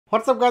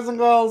What's up guys and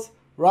girls,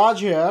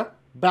 Raj here,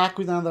 back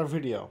with another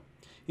video.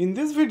 In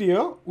this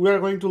video, we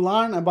are going to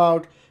learn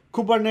about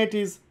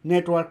Kubernetes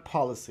Network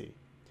Policy.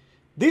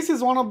 This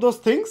is one of those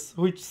things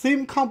which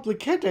seem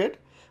complicated,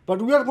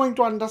 but we are going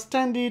to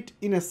understand it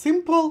in a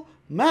simple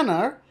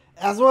manner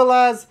as well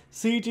as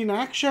see it in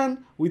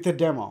action with a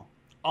demo.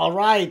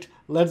 Alright,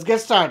 let's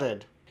get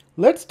started.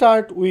 Let's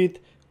start with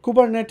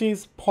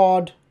Kubernetes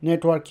pod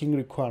networking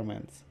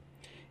requirements.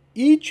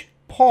 Each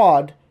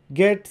pod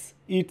gets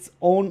its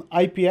own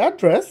IP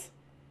address.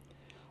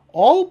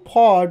 All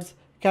pods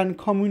can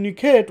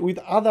communicate with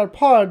other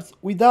pods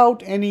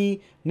without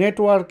any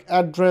network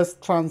address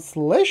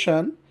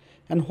translation.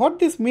 And what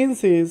this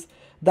means is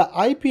the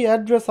IP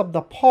address of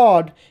the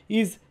pod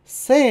is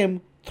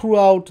same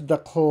throughout the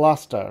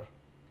cluster.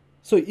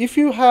 So if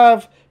you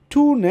have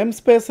two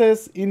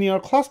namespaces in your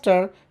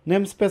cluster,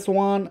 namespace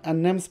 1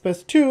 and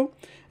namespace 2,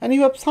 and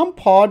you have some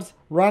pods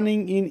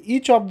running in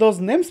each of those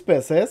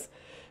namespaces,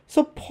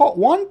 so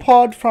one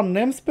pod from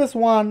namespace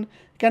 1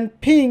 can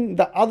ping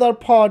the other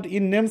pod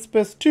in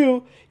namespace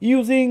 2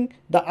 using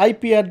the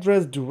IP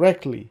address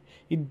directly.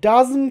 It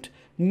doesn't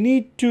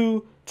need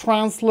to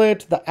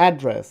translate the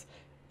address.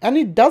 And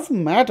it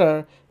doesn't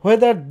matter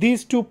whether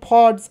these two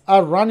pods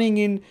are running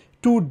in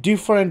two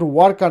different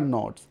worker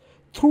nodes.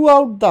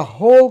 Throughout the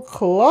whole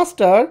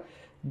cluster,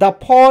 the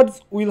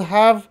pods will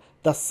have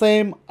the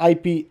same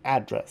IP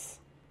address.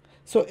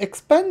 So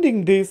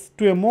expanding this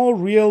to a more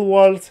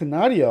real-world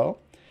scenario,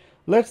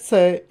 let's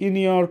say in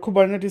your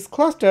Kubernetes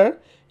cluster,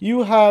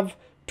 you have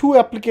two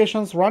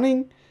applications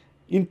running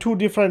in two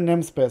different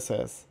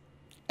namespaces,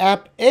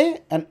 app A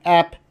and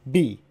app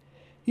B.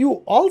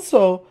 You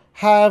also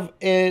have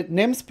a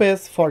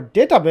namespace for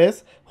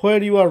database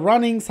where you are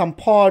running some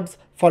pods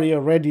for your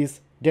Redis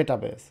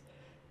database.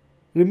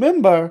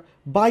 Remember,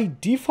 by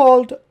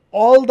default,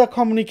 all the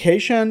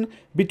communication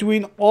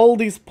between all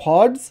these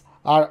pods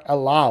are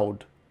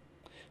allowed.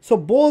 So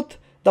both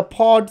the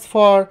pods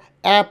for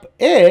app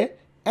A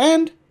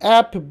and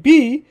app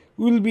B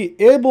will be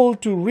able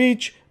to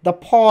reach the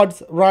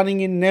pods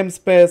running in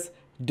namespace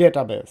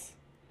database.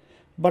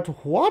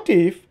 But what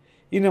if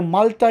in a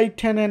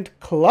multi-tenant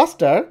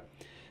cluster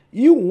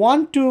you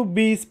want to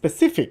be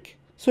specific?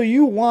 So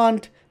you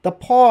want the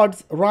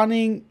pods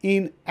running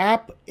in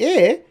app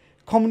A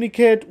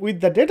communicate with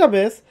the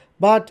database,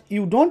 but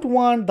you don't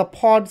want the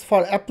pods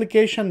for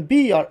application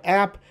B or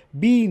app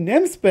B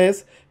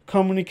namespace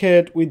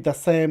communicate with the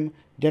same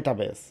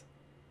database.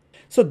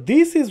 So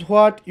this is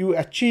what you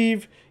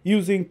achieve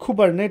using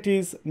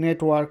Kubernetes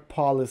network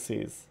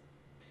policies.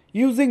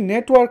 Using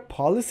network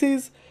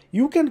policies,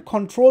 you can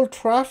control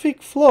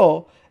traffic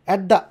flow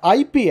at the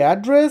IP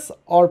address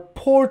or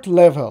port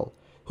level,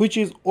 which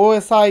is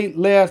OSI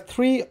layer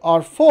 3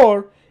 or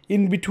 4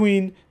 in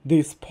between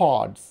these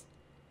pods.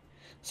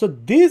 So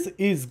this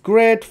is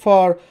great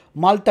for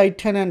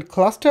multi-tenant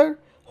cluster,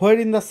 where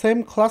in the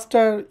same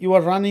cluster you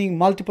are running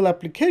multiple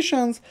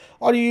applications,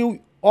 or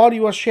you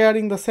are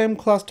sharing the same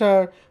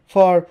cluster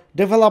for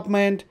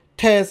development,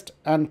 test,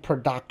 and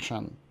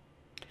production.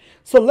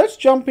 So let's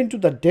jump into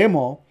the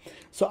demo.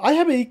 So I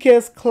have a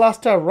EKS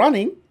cluster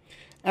running,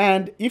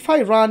 and if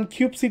I run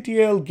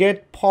kubectl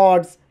get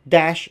pods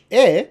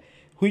 -a,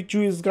 which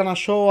is gonna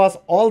show us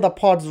all the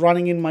pods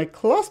running in my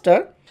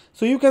cluster,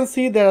 so you can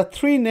see there are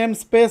three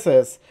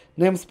namespaces,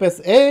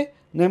 namespace A,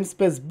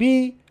 namespace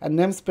B, and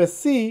namespace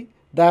C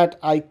that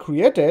I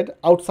created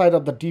outside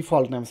of the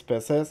default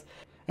namespaces.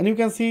 And you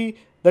can see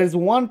there is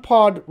one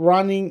pod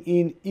running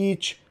in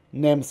each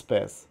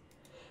namespace.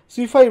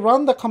 So if I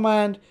run the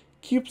command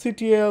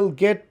kubectl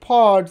get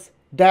pods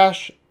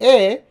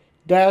 -a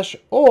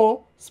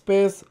 -o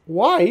space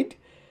wide,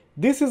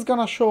 this is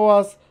gonna show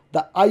us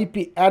the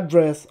IP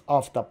address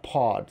of the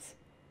pods.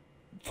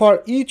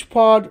 For each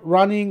pod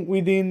running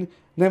within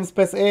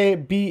namespace A,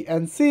 B,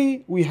 and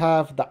C, we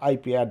have the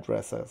IP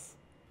addresses.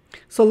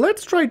 So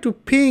let's try to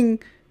ping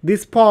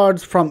these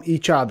pods from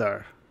each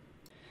other.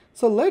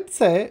 So let's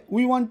say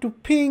we want to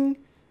ping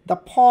the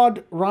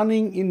pod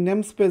running in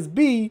namespace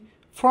B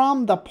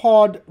from the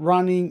pod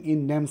running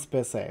in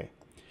namespace A.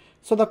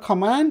 So the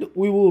command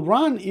we will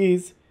run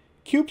is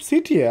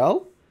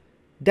kubectl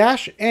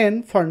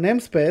 -n for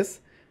namespace,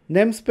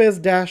 namespace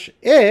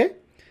 -a,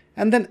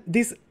 and then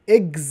this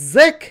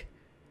exec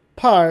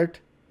part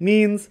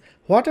means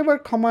whatever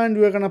command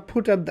we are going to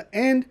put at the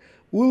end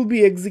will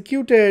be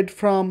executed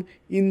from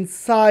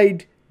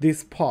inside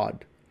this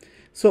pod.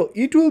 So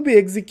it will be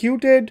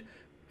executed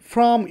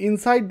from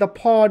inside the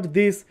pod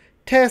this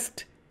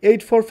test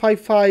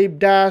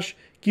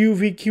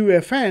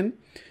 8455-qvqfn,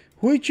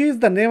 which is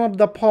the name of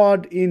the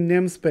pod in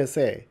namespace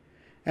A.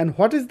 And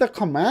what is the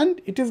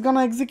command it is going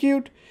to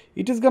execute?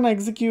 It is going to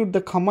execute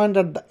the command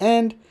at the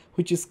end,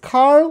 which is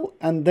curl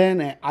and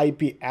then an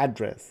IP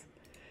address.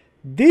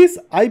 This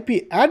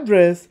IP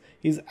address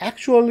is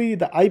actually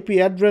the IP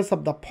address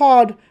of the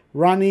pod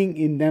running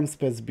in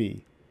namespace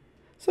B.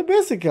 So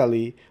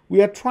basically,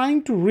 we are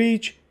trying to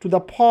reach to the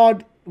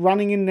pod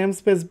running in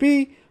namespace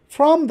B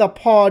from the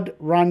pod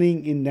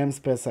running in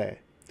namespace A.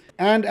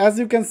 And as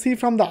you can see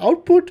from the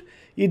output,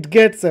 it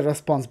gets a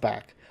response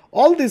back.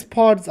 All these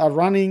pods are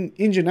running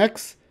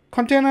Nginx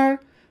container,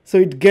 so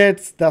it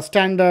gets the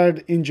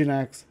standard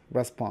Nginx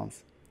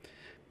response.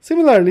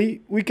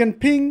 Similarly, we can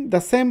ping the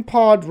same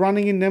pod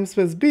running in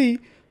namespace B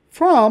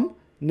from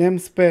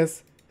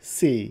namespace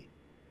C.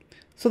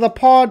 So the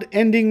pod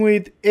ending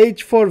with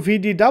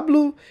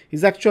H4VDW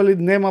is actually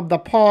the name of the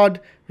pod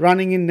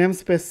running in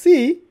namespace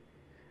C,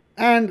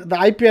 and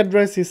the IP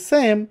address is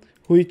same,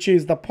 which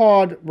is the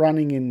pod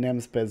running in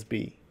namespace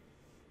B.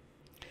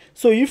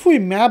 So if we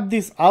map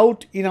this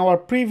out in our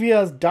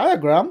previous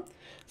diagram,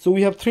 so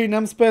we have three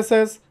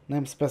namespaces,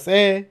 namespace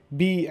A,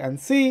 B, and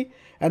C,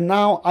 and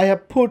now I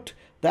have put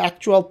the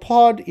actual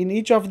pod in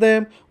each of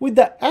them with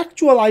the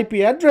actual IP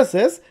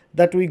addresses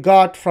that we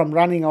got from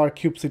running our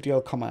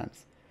kubectl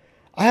commands.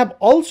 I have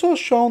also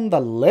shown the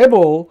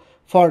label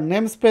for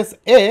namespace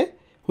A,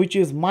 which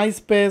is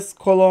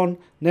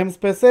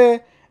myspace:namespace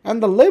A,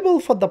 and the label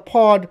for the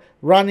pod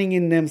running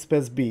in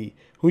namespace B,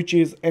 which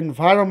is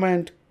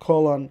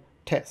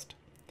environment:test.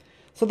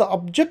 So the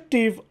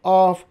objective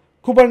of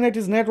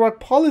Kubernetes Network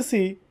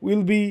Policy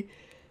will be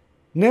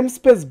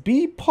namespace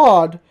B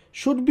pod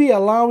should be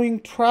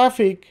allowing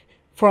traffic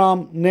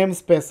from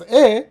namespace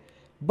A,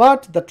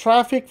 but the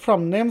traffic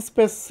from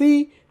namespace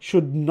C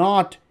should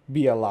not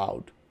be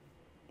allowed.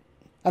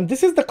 And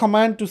this is the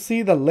command to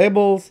see the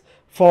labels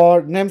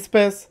for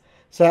namespace.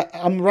 So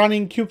I'm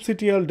running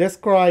kubectl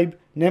describe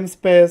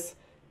namespace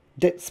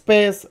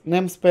space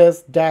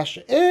namespace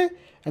 -a,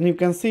 and you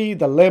can see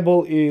the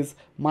label is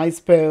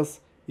myspace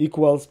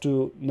equals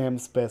to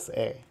namespace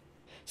A.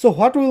 So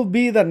what will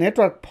be the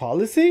network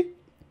policy?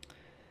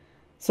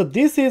 So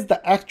this is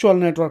the actual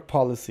network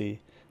policy.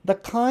 The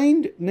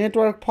kind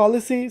network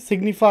policy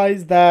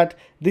signifies that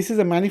this is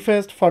a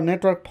manifest for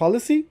network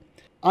policy.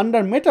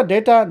 Under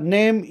metadata,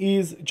 name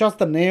is just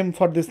the name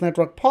for this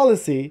network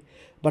policy,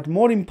 but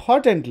more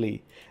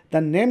importantly, the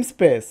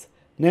namespace,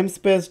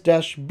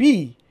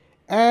 namespace-b,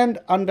 and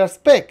under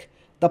spec,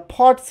 the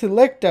pod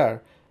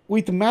selector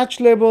with match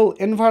label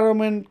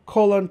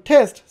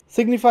environment:test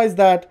signifies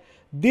that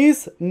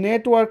this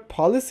network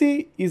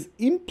policy is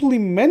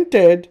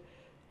implemented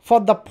for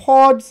the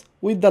pods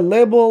with the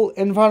label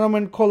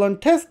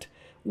environment:test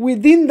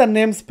within the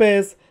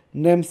namespace,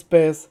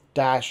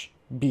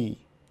 namespace-b.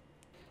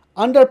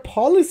 Under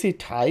policy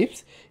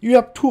types, you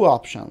have two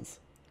options.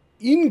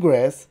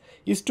 Ingress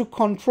is to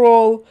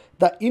control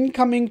the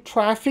incoming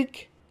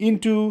traffic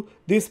into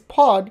this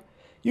pod.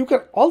 You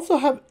can also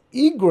have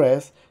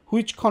egress,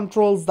 which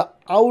controls the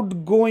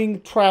outgoing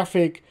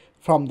traffic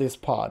from this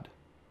pod.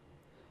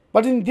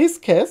 But in this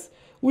case,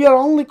 we are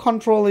only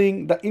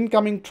controlling the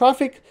incoming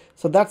traffic,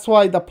 so that's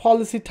why the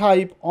policy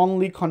type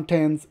only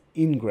contains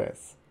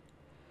ingress.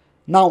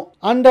 Now,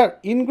 under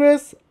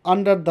ingress,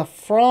 under the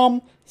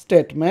from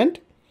statement,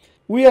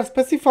 we are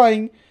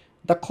specifying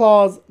the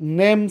clause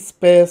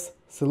namespace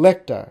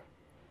selector.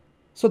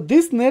 So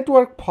this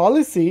network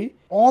policy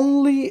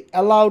only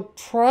allowed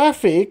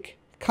traffic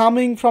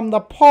coming from the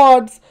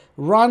pods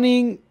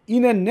running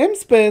in a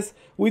namespace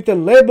with a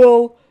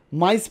label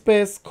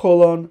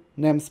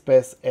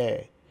myspace:namespace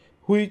A,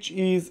 which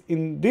is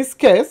in this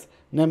case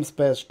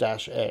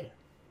namespace-a.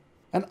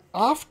 And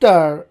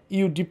after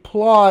you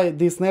deploy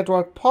this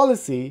network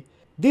policy,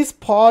 this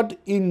pod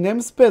in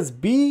namespace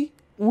B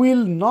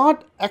will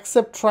not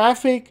accept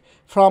traffic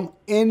from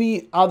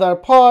any other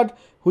pod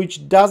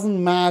which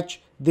doesn't match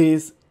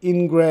this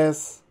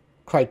ingress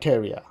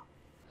criteria.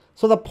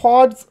 So the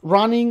pods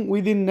running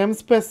within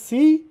namespace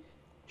C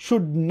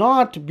should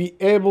not be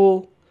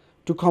able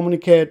to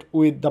communicate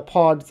with the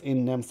pods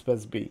in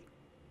namespace B.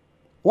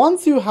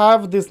 Once you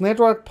have this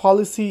network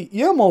policy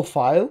YAML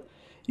file,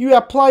 you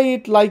apply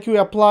it like you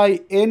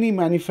apply any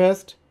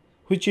manifest,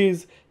 which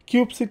is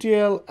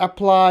kubectl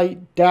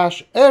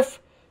apply-f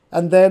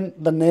and then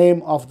the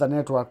name of the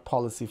network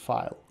policy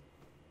file.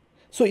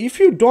 So if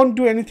you don't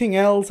do anything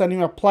else and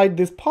you applied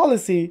this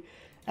policy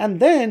and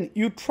then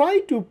you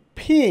try to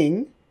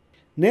ping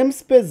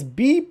namespace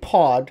B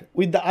pod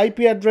with the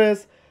IP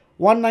address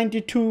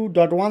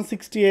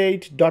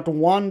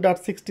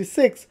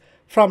 192.168.1.66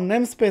 from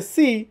namespace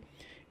C,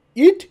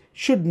 it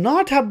should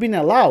not have been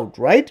allowed,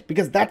 right?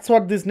 Because that's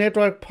what this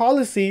network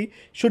policy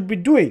should be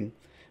doing.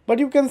 But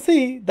you can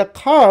see the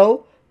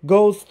curl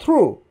goes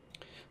through.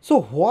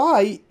 So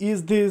why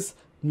is this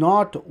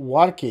not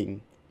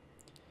working?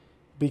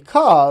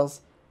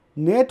 Because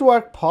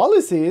network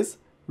policies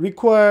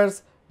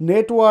requires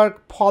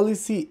network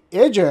policy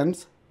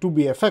agents to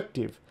be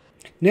effective.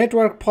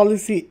 Network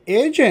policy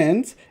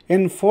agents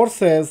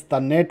enforces the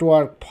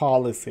network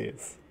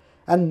policies.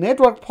 And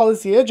network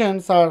policy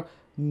agents are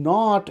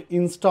not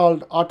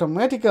installed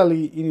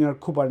automatically in your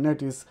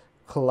Kubernetes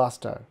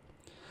cluster.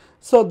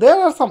 So there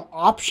are some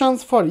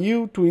options for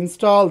you to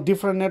install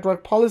different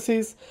network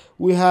policies.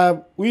 We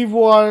have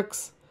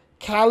Weaveworks,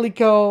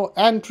 Calico,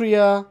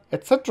 Antria,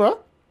 etc.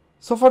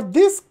 So for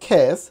this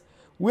case,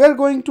 we are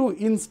going to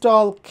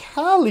install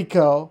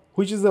Calico,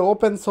 which is the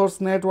open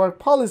source network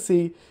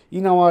policy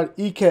in our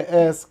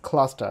EKS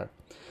cluster.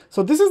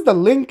 So this is the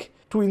link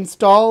to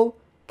install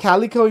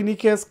Calico in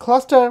EKS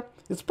cluster.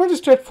 It's pretty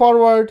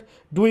straightforward,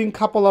 doing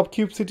couple of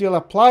kubectl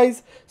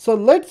applies. So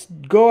let's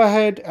go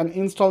ahead and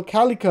install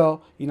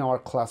Calico in our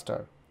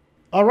cluster.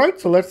 All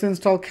right, so let's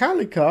install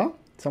Calico.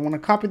 So I'm going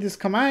to copy these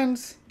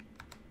commands,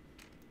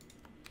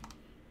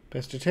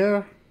 paste it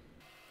here.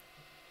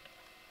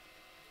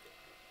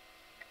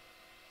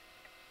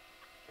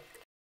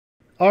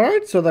 All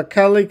right, so the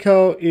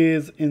Calico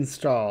is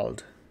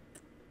installed.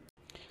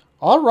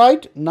 All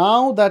right,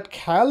 now that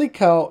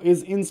Calico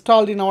is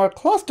installed in our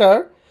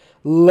cluster,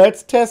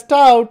 let's test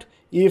out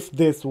if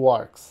this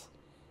works.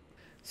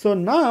 So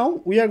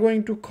now we are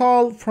going to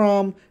call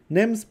from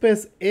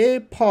namespace A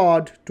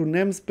pod to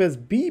namespace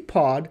B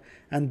pod,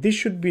 and this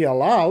should be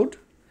allowed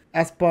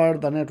as per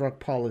the network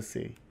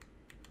policy.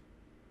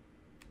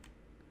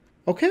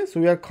 Okay, so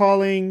we are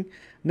calling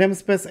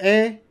namespace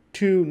A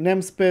to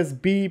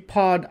namespace B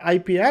pod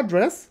IP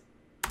address.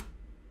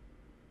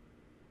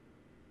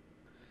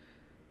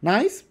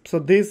 Nice, so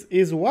this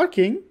is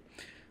working.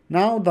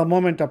 Now the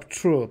moment of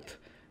truth.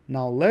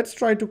 Now let's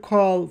try to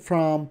call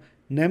from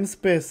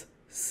namespace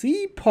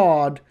C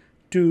pod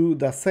to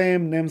the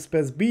same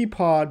namespace B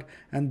pod,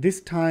 and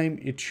this time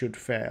it should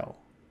fail.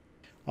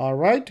 All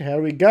right,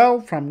 here we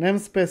go, from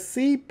namespace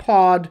C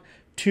pod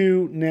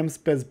to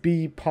namespace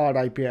B pod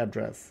IP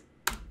address.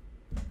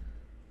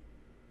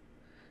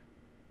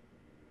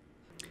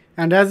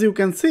 And as you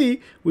can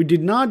see, we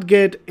did not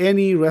get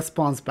any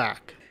response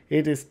back.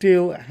 It is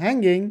still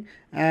hanging,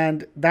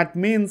 and that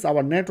means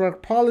our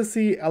network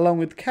policy along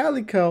with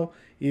Calico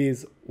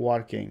is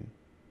working.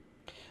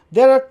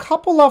 There are a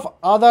couple of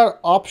other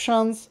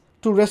options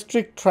to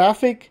restrict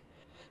traffic.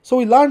 So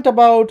we learned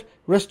about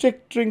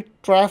restricting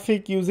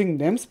traffic using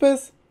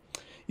namespace.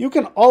 You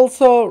can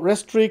also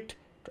restrict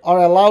or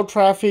allow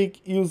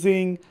traffic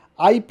using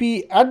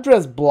IP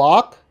address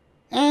block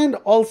and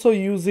also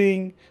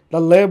using the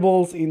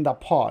labels in the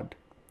pod.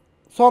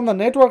 So on the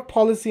network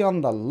policy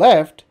on the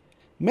left,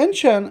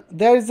 mention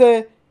there is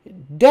a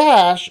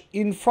dash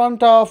in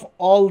front of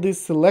all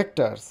these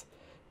selectors.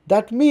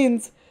 That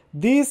means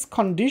these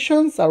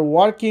conditions are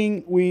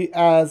working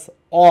as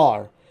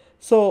OR.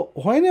 So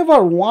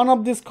whenever one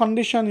of these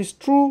conditions is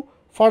true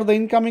for the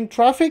incoming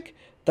traffic,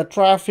 the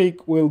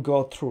traffic will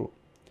go through.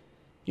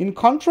 In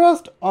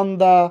contrast, on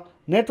the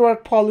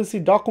network policy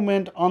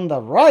document on the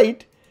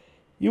right,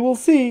 you will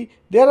see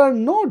there are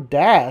no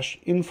dash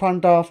in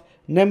front of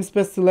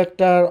namespace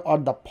selector or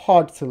the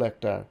pod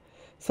selector.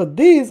 So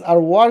these are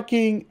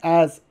working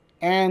as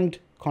AND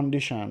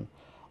condition.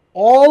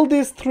 All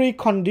these three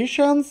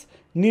conditions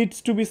needs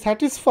to be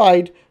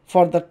satisfied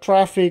for the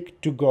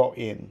traffic to go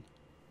in.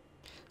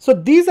 So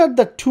these are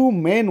the two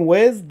main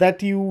ways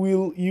that you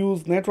will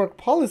use network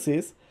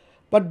policies,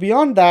 but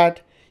beyond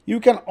that,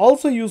 you can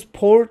also use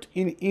port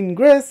in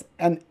Ingress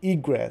and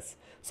Egress.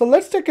 So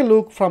let's take a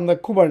look from the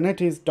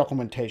Kubernetes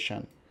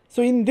documentation.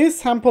 So in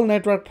this sample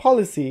network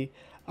policy,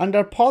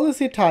 under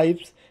policy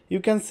types, you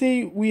can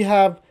see we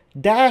have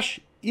dash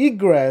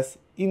egress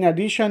in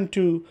addition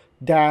to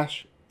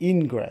dash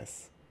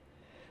ingress.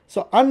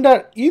 So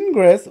under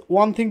ingress,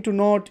 one thing to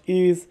note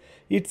is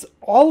it's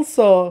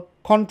also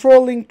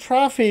controlling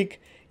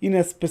traffic in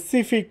a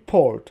specific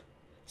port.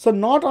 So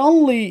not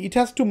only it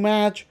has to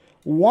match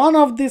one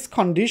of these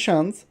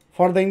conditions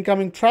for the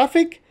incoming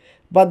traffic,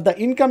 but the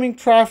incoming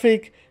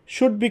traffic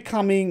should be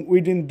coming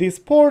within this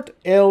port,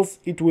 else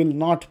it will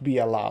not be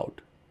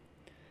allowed.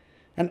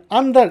 And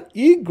under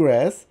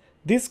egress,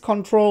 this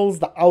controls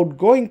the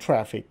outgoing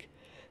traffic.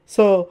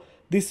 So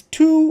this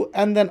to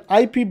and then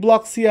IP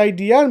block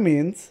CIDR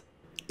means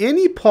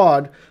any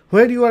pod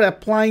where you are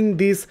applying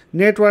this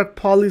network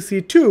policy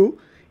to,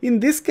 in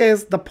this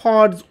case the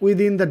pods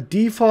within the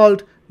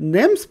default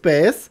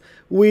namespace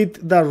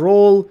with the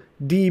role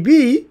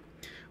DB,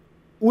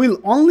 will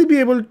only be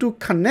able to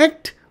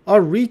connect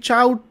or reach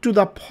out to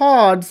the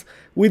pods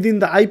within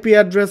the IP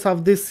address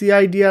of this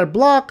CIDR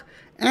block,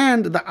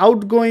 and the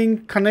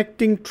outgoing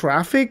connecting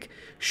traffic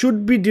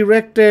should be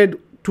directed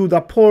to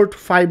the port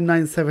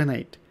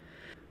 5978.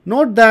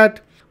 Note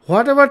that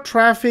whatever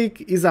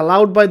traffic is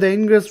allowed by the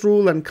ingress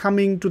rule and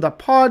coming to the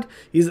pod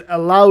is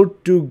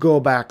allowed to go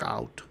back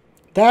out.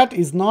 That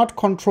is not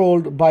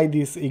controlled by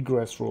this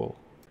egress rule.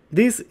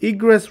 This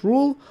egress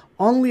rule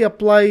only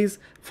applies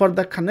for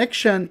the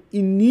connection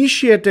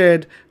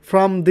initiated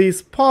from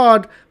this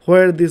pod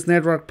where this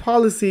network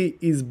policy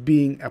is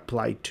being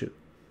applied to.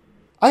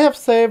 I have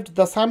saved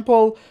the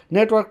sample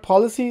network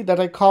policy that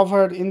I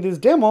covered in this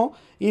demo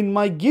in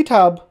my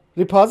GitHub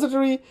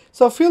repository,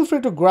 so feel free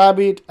to grab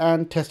it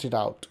and test it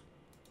out.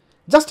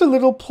 Just a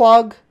little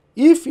plug,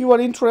 if you are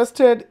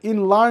interested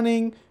in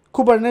learning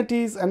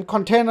Kubernetes and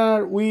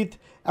container with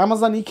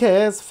Amazon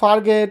EKS,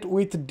 Fargate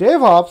with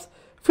DevOps,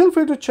 feel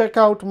free to check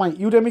out my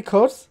Udemy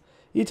course.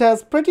 It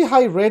has pretty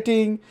high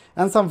rating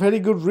and some very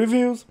good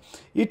reviews.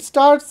 It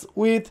starts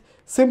with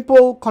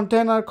simple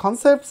container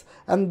concepts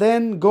and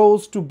then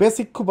goes to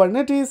basic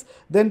Kubernetes,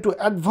 then to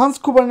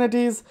advanced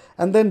Kubernetes,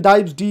 and then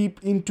dives deep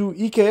into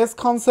EKS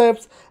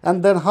concepts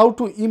and then how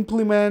to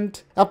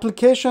implement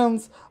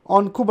applications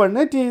on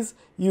Kubernetes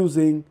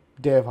using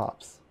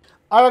DevOps.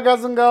 Alright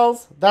guys and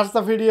girls, that's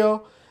the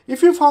video.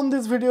 If you found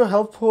this video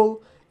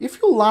helpful,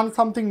 if you learned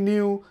something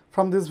new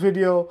from this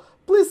video,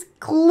 please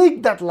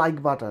click that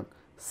like button.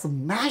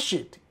 Smash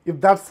it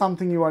if that's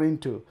something you are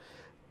into.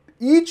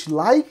 Each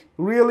like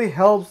really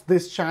helps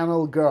this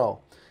channel grow.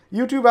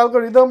 YouTube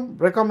algorithm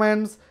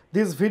recommends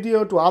this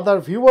video to other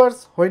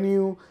viewers when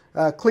you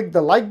click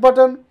the like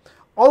button.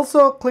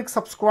 Also, click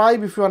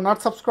subscribe if you are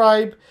not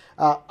subscribed.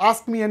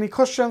 Ask me any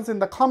questions in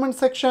the comment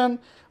section.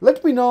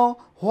 Let me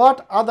know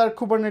what other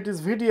Kubernetes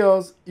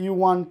videos you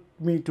want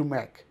me to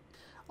make.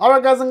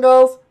 Alright guys and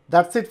girls,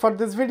 that's it for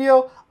this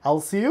video.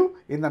 I'll see you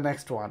in the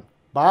next one.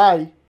 Bye.